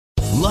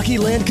Lucky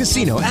Land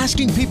Casino,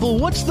 asking people,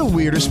 what's the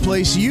weirdest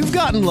place you've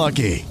gotten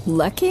lucky?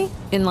 Lucky?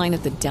 In line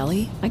at the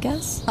deli, I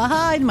guess?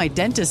 Aha, in my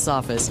dentist's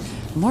office.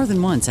 More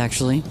than once,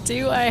 actually.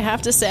 Do I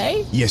have to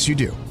say? Yes, you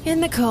do. In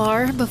the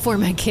car before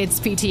my kids'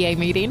 PTA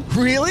meeting.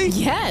 Really?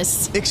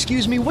 Yes.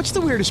 Excuse me, what's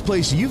the weirdest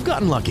place you've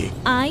gotten lucky?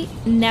 I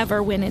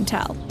never win and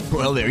tell.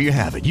 Well, there you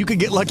have it. You can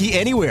get lucky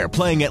anywhere,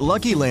 playing at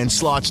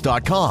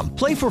LuckyLandSlots.com.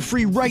 Play for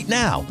free right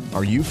now.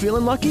 Are you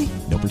feeling lucky?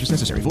 No purchase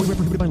necessary. Void where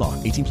prohibited by law.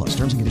 18 plus.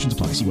 Terms and conditions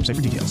apply. See website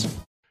for details.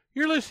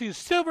 You're listening to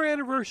Silver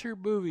Anniversary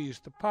Movies.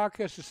 The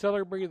podcast is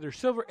celebrating their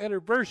silver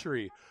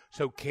anniversary.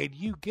 So can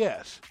you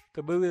guess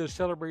the movie that is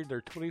celebrating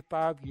their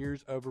 25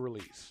 years of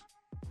release?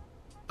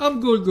 I'm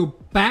going to go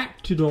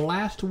back to the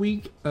last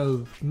week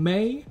of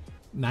May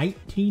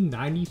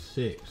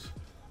 1996.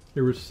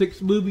 There were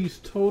 6 movies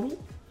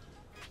total.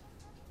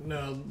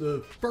 Now,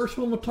 the first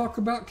one we'll talk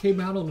about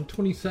came out on the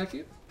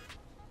 22nd.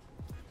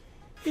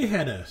 It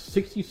had a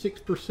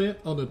 66%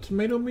 on the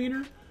tomato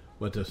meter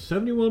with a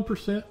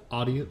 71%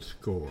 audience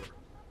score.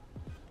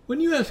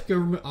 When U.S.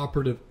 government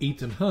operative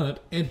Ethan Hunt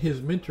and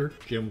his mentor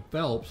Jim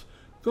Phelps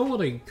go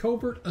on a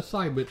covert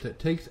assignment that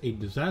takes a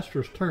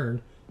disastrous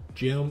turn,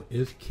 Jim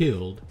is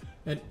killed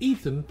and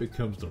Ethan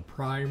becomes the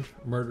prime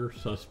murder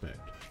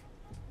suspect.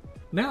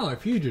 Now a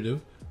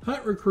fugitive,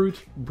 Hunt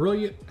recruits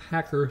brilliant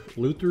hacker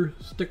Luther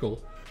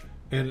Stickle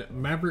and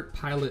maverick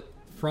pilot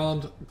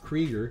Franz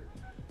Krieger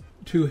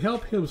to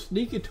help him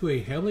sneak into a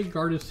heavily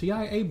guarded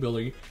CIA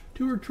building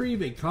to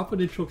retrieve a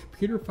confidential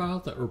computer file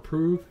that will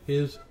prove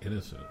his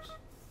innocence.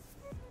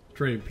 It's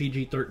rated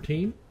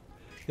PG-13.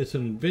 It's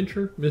an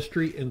adventure,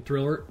 mystery, and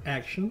thriller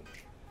action.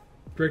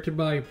 Directed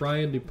by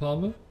Brian De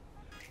Palma.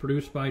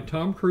 Produced by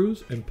Tom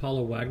Cruise and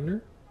Paula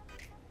Wagner.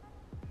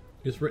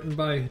 It's written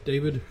by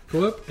David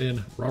Coep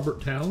and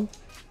Robert Towne.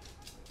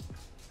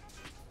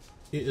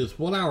 It is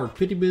 1 hour and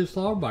 50 minutes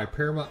long by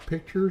Paramount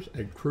Pictures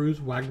and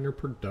Cruise Wagner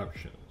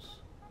Productions.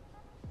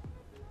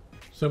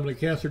 Some of the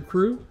cast and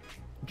crew: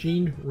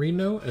 Jean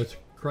Reno as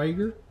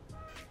Krieger,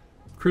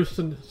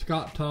 Kristen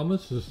Scott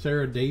Thomas as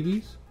Sarah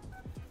Davies,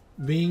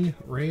 Ving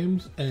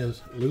Rhames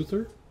as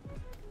Luther,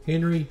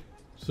 Henry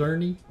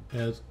Czerny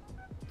as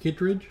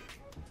Kittredge,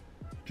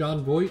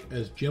 John Voight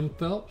as Jim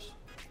Phelps,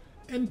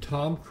 and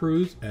Tom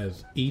Cruise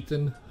as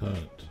Ethan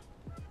Hunt.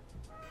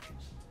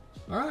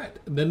 Alright,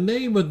 the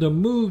name of the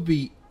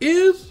movie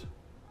is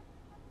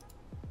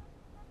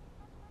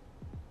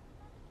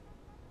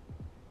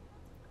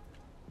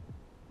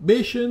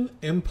Mission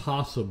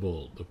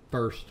Impossible, the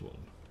first one.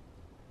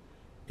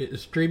 It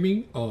is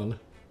streaming on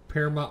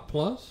Paramount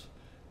Plus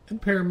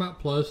and Paramount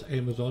Plus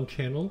Amazon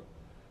Channel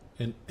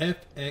and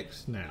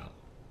FX Now.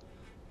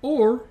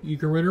 Or you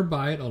can rent or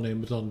buy it on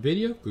Amazon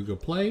Video, Google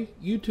Play,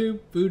 YouTube,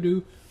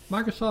 Vudu,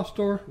 Microsoft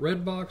Store,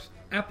 Redbox,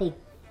 Apple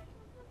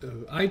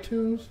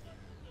iTunes,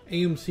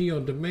 AMC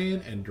On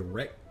Demand, and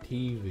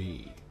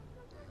DirecTV.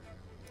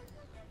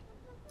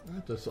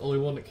 Alright, that's the only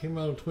one that came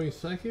out on the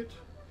 22nd.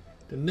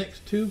 The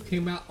next 2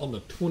 came out on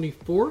the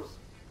 24th.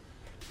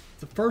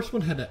 The first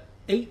one had an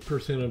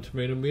 8% on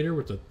Tomato Meter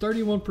with a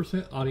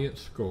 31% audience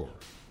score.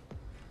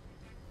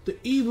 The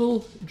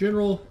evil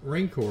General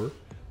Rancor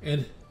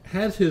and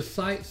has his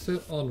sights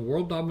set on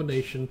world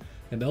domination,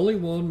 and only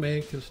one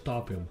man can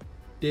stop him,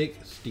 Dick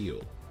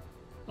Steele,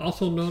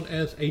 also known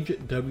as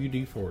Agent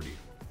WD-40.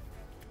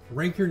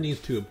 Rancor needs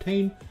to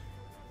obtain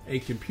a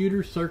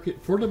computer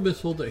circuit for the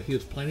missile that he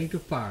is planning to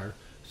fire,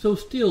 so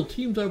Steele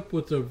teams up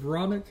with the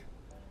Veronica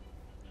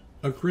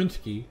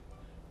Ogrinsky,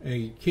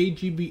 a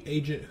KGB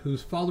agent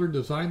whose father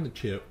designed the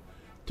chip.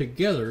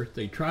 Together,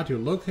 they try to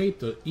locate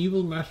the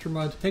evil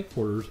mastermind's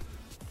headquarters,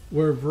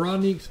 where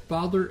Veronique's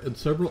father and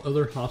several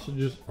other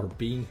hostages are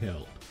being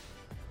held.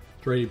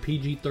 It's rated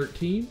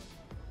PG-13.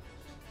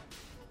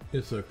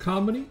 It's a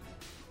comedy,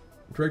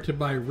 directed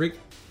by Rick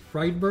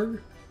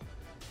Friedberg,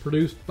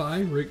 produced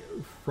by Rick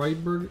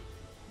Friedberg,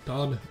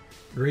 Don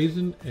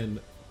Grazen, and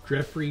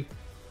Jeffrey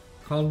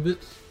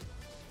Konvitz.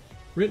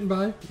 Written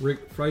by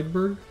Rick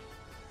Friedberg,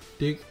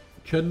 Dick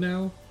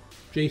Chudnow,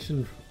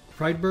 Jason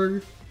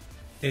Friedberg,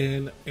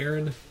 and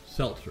Aaron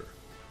Seltzer.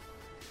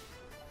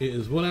 It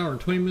is 1 hour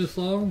and 20 minutes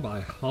long by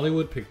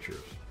Hollywood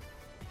Pictures.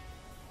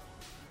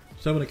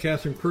 Some of the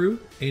cast and crew: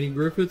 Andy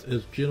Griffith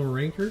as General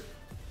Rancor,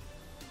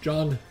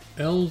 John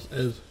Ells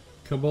as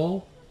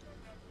Cabal,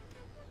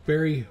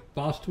 Barry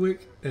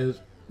Bostwick as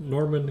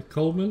Norman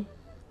Coleman,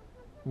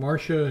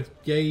 Marcia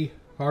Gay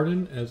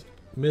Harden as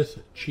Miss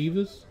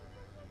Chivas,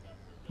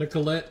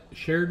 Nicolette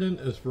Sheridan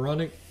as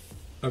Veronica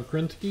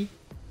Ogrinsky,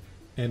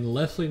 and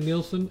Leslie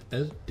Nielsen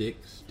as Dick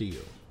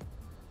Steele.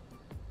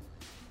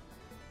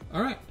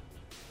 Alright,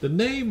 the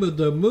name of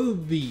the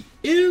movie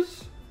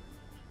is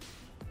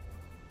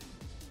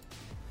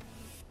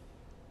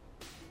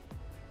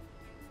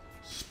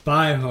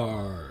Spy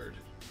Hard.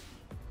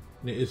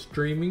 And it is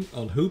streaming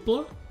on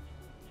Hoopla,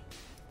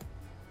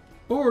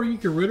 or you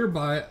can rent or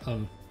buy it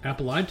on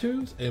Apple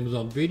iTunes,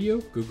 Amazon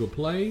Video, Google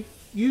Play,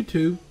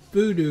 YouTube,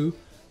 Vudu,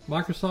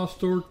 Microsoft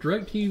Store,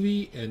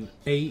 DirecTV, and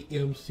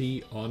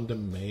AMC On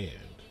Demand.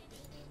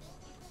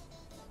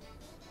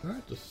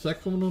 Alright, the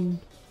second one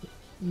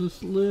let's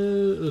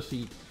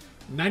see,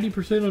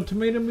 90% on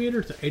Tomato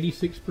Meter to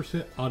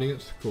 86%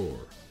 audience score.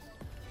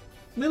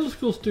 Middle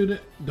school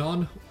student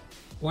Dawn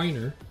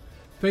Weiner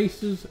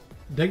faces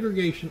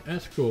degradation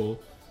at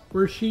school,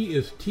 where she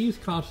is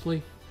teased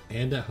constantly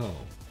and at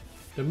home.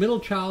 The middle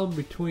child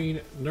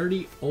between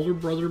nerdy older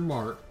brother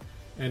Mark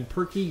and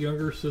perky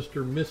younger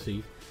sister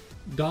Missy,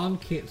 Dawn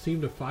can't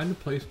seem to find a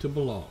place to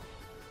belong.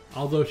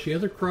 Although she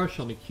has a crush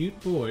on a cute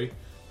boy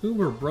whom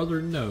her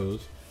brother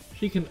knows,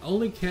 she can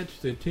only catch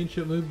the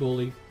attention of a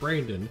bully,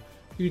 Brandon,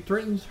 who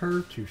threatens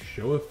her to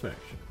show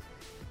affection.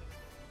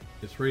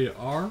 It's rated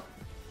R.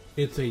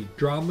 It's a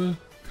drama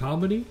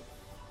comedy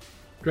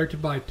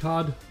directed by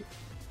Todd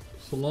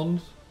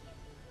Solondz,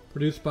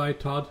 produced by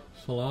Todd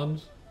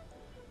Solondz,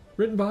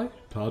 written by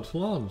Todd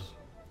Solondz.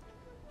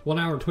 1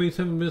 hour and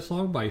 27 minutes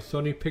long by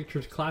Sony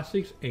Pictures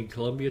Classics and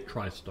Columbia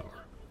TriStar.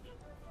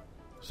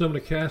 Some of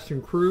the cast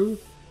and crew: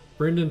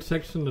 Brendan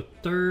Sexton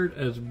III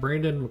as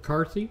Brandon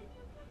McCarthy,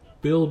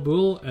 Bill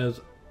Bull as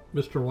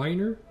Mr.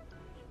 Weiner,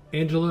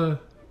 Angela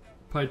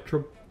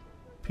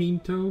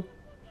Pietropinto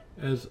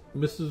as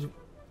Mrs.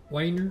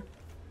 Weiner,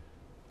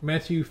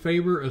 Matthew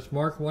Faber as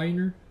Mark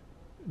Weiner,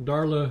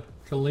 Darla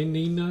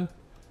Kalinina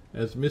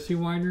as Missy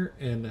Weiner,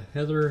 and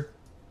Heather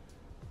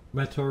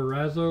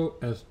Matarazzo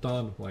as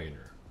Dawn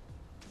Weiner.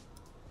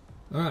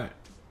 Alright,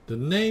 the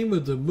name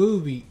of the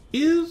movie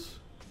is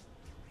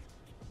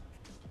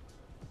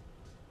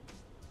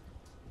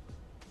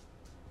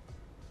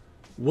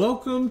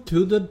Welcome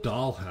to the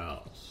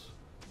Dollhouse.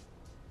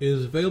 It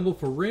is available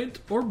for rent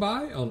or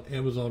buy on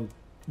Amazon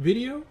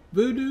Video,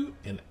 Vudu,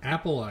 and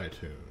Apple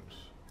iTunes.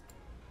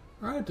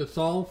 Alright, that's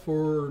all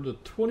for the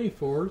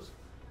 24th.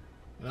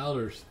 Now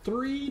there's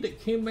 3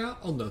 that came out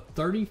on the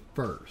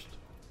 31st.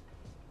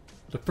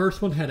 The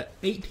first one had an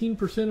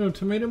 18% on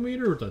Tomato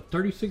Meter with a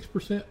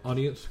 36%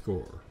 audience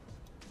score.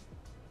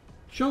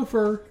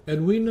 Chauffeur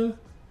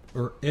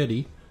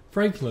Eddie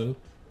Franklin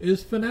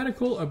is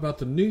fanatical about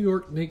the New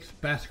York Knicks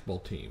basketball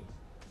team.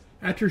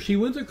 After she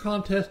wins a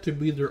contest to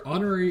be their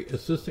honorary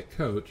assistant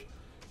coach,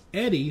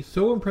 Eddie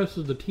so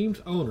impresses the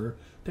team's owner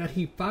that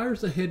he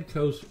fires the head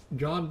coach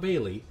John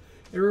Bailey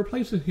and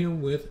replaces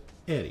him with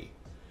Eddie.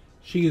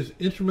 She is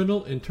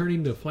instrumental in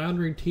turning the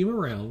floundering team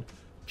around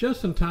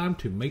just in time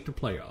to make the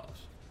playoffs.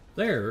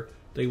 There,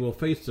 they will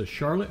face the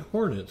Charlotte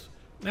Hornets,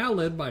 now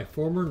led by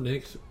former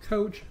Knicks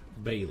coach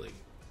Bailey.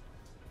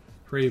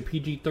 Rated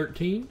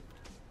PG-13.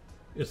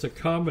 It's a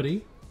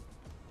comedy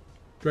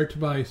directed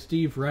by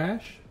Steve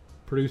Rash,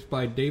 produced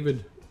by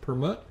David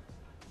Permut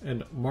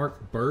and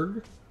Mark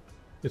Berg.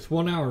 It's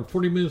 1 hour and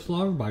 40 minutes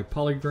long by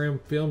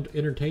Polygram Filmed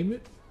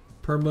Entertainment,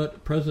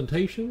 Permut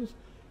Presentations,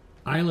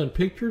 Island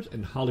Pictures,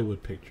 and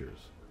Hollywood Pictures.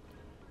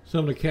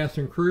 Some of the cast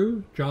and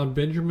crew: John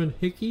Benjamin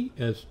Hickey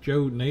as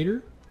Joe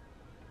Nader,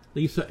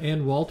 Lisa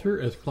Ann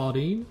Walter as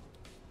Claudine,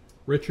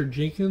 Richard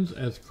Jenkins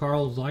as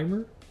Carl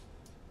Zeimer,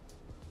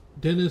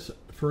 Dennis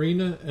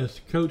Farina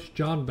as Coach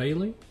John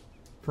Bailey,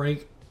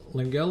 Frank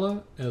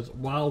Langella as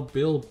Wild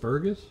Bill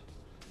Burgess,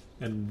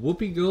 and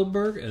Whoopi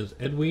Goldberg as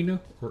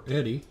Edwina, or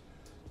Eddie,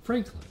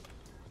 Franklin.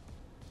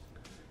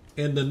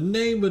 And the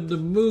name of the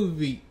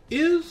movie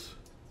is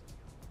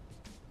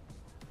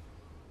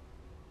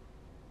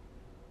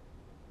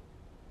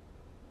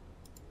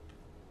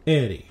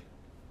Eddie,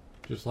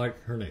 just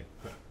like her name.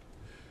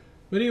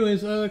 But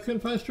anyways, I couldn't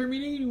find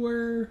streaming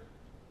anywhere.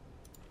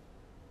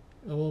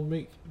 I will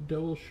make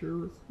double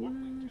sure quick,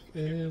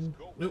 and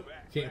nope,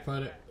 can't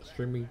find it.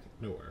 Streaming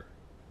nowhere.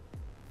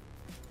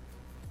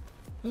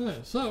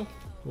 Alright, so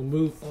we'll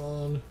move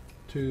on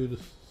to the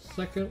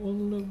second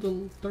one of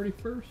the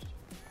 31st.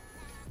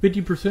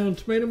 50% on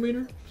Tomato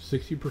Meter,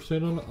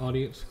 60% on the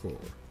audience score.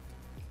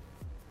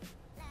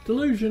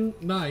 Delusion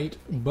Knight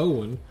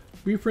Bowen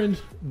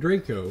befriends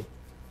Draco,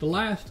 the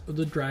last of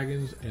the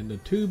dragons, and the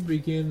two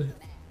begin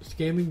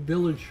scamming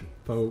village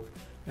folk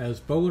as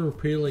Bowen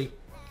repeatedly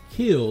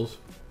kills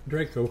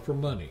Draco for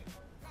money.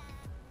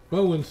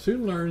 Bowen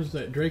soon learns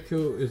that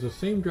Draco is the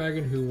same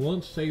dragon who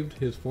once saved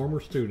his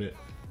former student,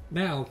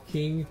 now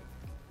King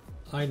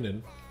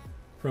Einon,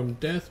 from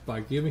death by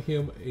giving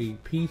him a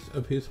piece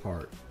of his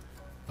heart.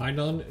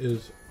 Einon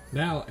is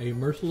now a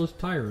merciless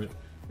tyrant,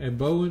 and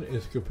Bowen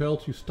is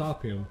compelled to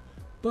stop him,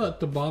 but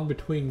the bond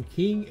between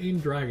king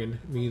and dragon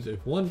means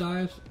if one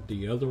dies,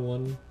 the other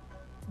one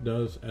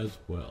does as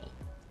well.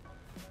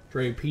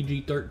 Rated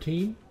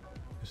PG-13.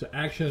 It's an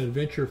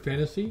action-adventure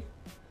fantasy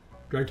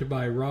directed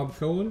by Rob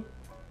Cohen,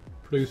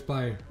 produced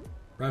by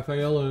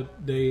Rafaela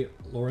de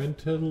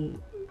Laurentiis,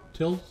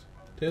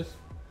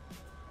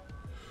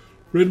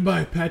 written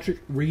by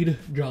Patrick Reed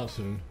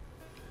Johnson.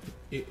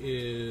 It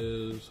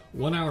is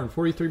 1 hour and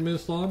 43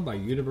 minutes long by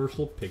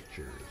Universal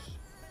Pictures.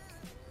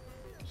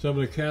 Some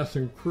of the cast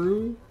and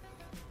crew: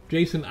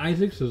 Jason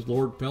Isaacs as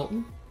Lord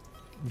Felton,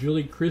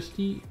 Julie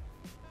Christie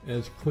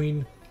as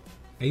Queen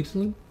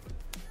Aislinn,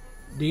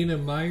 Dina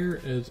Meyer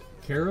as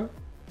Kara,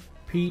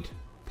 Pete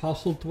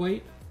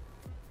Postlethwaite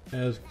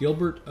as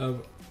Gilbert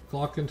of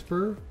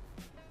Glockenspur,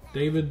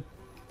 David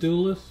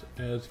Thewlis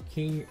as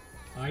King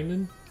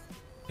Einon,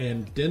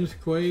 and Dennis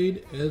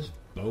Quaid as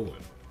Bowen.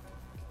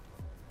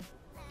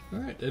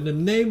 Alright, and the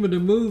name of the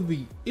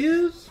movie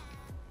is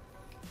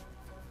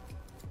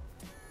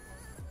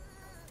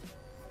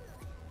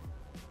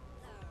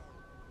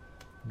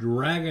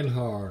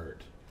Dragonheart.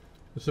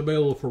 It's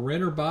available for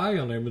rent or buy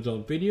on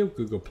Amazon Video,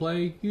 Google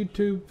Play,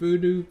 YouTube,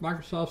 Vudu,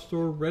 Microsoft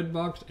Store,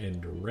 Redbox,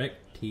 and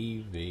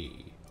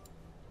DirecTV.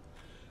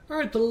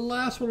 Alright, the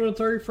last one on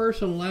the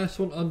 31st and the last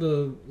one on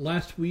the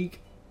last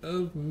week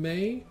of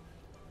May.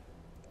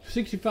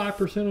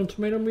 65% on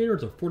Tomato Meter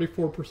with a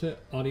 44%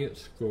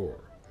 audience score.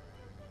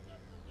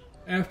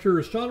 After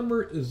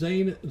astronomer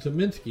Zane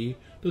Zeminski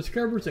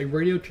discovers a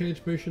radio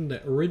transmission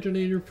that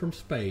originated from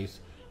space,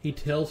 he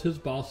tells his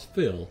boss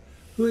Phil,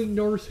 who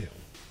ignores him.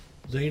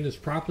 Zane is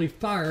promptly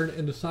fired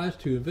and decides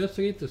to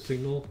investigate the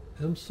signal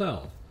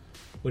himself.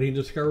 When he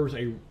discovers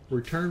a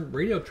return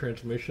radio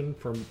transmission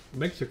from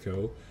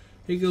Mexico,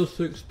 he goes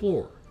to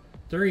explore.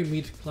 There he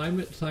meets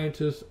climate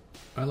scientist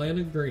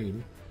Ilana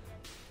Green,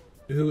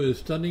 who is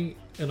studying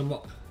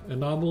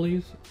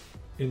anomalies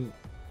in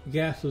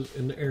gases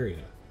in the area.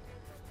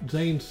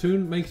 Zane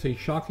soon makes a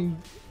shocking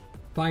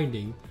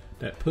finding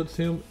that puts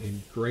him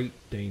in great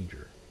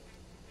danger.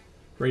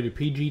 Rated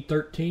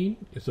PG-13,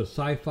 it's a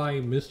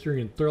sci-fi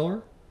mystery and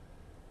thriller.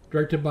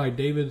 Directed by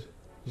David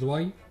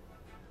Zwei.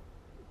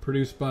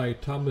 Produced by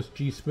Thomas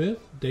G. Smith,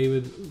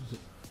 David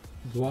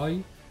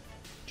Zwei,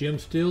 Jim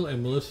Steele,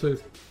 and Melissa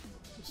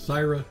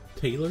Syra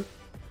Taylor.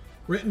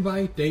 Written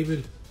by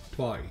David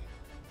Zwei.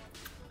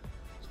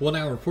 It's 1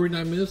 hour and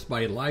 49 minutes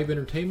by Live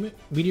Entertainment,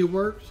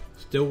 MediaWorks,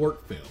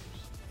 Stillwork Films.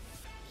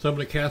 Some of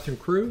the cast and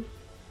crew: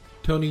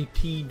 Tony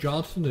T.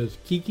 Johnson as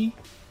Kiki,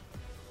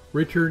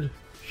 Richard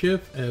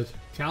Schiff as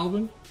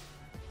Calvin,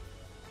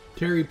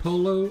 Terry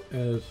Polo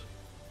as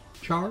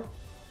Char,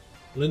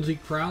 Lindsay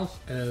Krause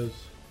as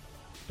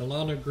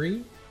Ilana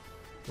Green,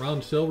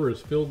 Ron Silver as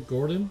Phil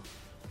Gordian,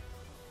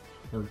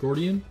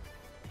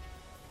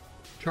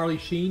 Charlie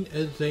Sheen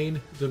as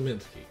Zane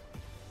Zeminski.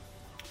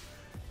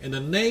 And the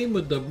name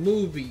of the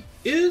movie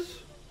is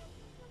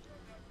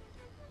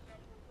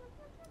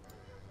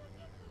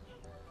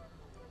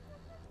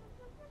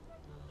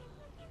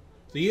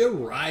The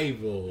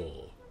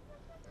Arrival.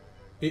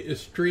 It is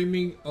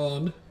streaming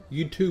on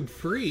YouTube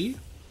Free,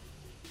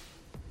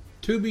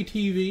 Tubi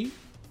TV,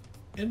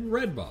 and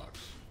Redbox.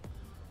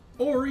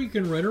 Or you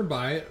can rent or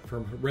buy it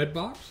from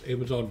Redbox,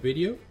 Amazon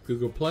Video,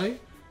 Google Play,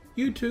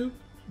 YouTube,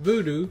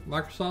 Vudu,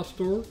 Microsoft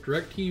Store,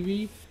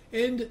 DirecTV,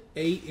 and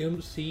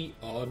AMC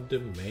On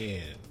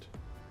Demand.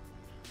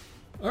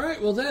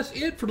 Alright, well that's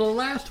it for the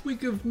last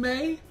week of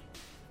May.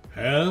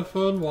 Have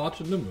fun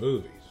watching the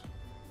movies.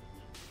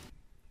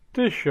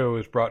 This show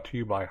is brought to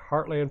you by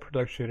Heartland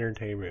Production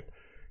Entertainment.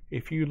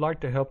 If you'd like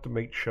to help to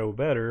make the show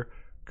better,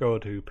 go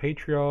to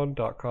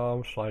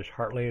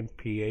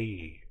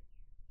patreon.com/heartlandpae.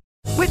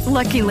 With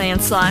Lucky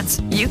Land Slots,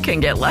 you can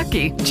get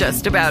lucky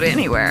just about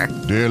anywhere.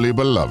 Dearly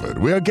beloved,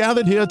 we are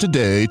gathered here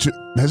today to...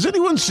 Has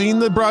anyone seen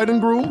the bride and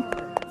groom?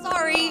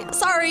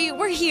 Sorry,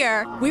 we're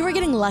here. We were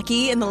getting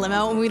lucky in the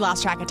limo and we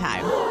lost track of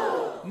time.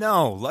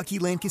 No, Lucky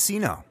Land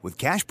Casino, with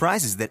cash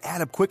prizes that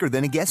add up quicker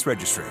than a guest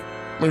registry.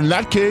 In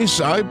that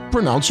case, I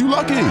pronounce you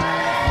lucky.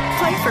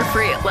 Play for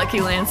free at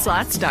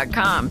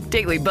LuckyLandSlots.com.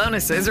 Daily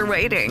bonuses are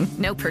waiting.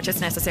 No purchase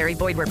necessary.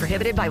 Void where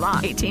prohibited by law.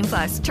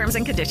 18+. Terms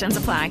and conditions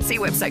apply. See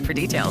website for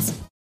details.